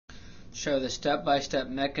show the step-by-step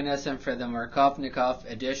mechanism for the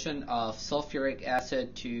Markovnikov addition of sulfuric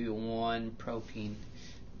acid to 1-propene.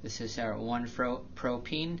 This is our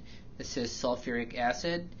 1-propene. This is sulfuric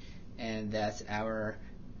acid, and that's our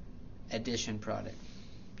addition product.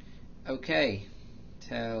 Okay,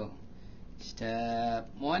 so step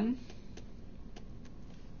 1,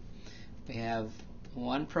 we have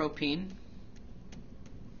 1-propene.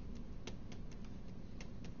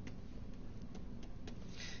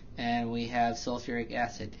 And we have sulfuric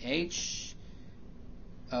acid,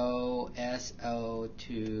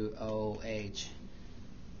 HOSO2OH.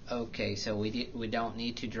 Okay, so we don't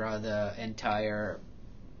need to draw the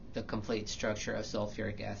complete structure of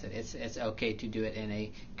sulfuric acid. It's okay to do it in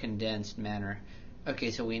a condensed manner.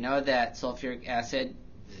 Okay, so we know that sulfuric acid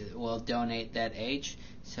will donate that H,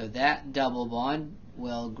 so that double bond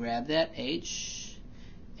will grab that H,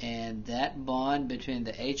 and that bond between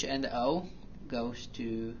the H and the O goes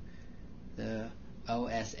to the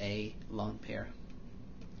OSA lone pair.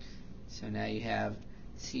 So now you have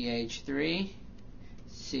CH3,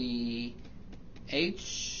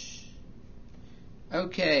 CH.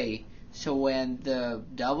 Okay, so when the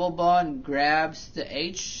double bond grabs the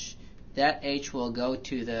H, that H will go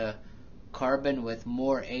to the carbon with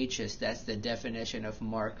more H's. That's the definition of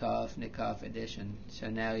Markovnikov addition. So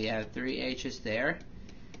now you have 3 H's there,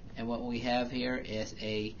 and what we have here is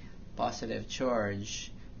a positive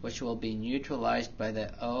charge, which will be neutralized by the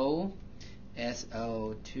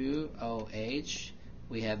OSO2OH.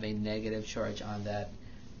 We have a negative charge on that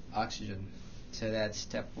oxygen. So that's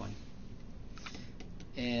step 1.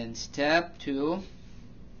 In step 2,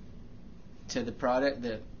 so the product,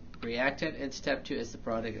 the reactant in step 2 is the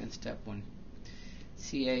product in step 1.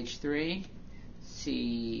 CH3,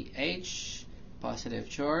 CH, positive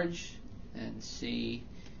charge, and CH,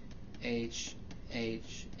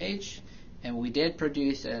 H, and we did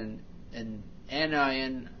produce an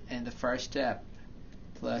anion in the first step,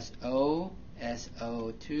 plus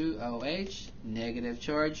OSO2OH, negative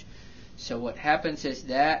charge. So what happens is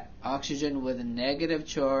that oxygen with a negative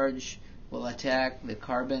charge will attack the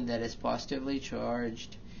carbon that is positively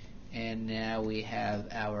charged, and now we have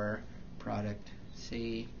our product,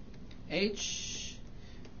 CH,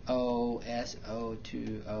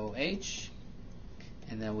 OSO2OH,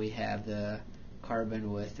 and then we have the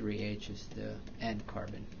carbon with 3 H's, the end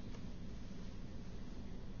carbon.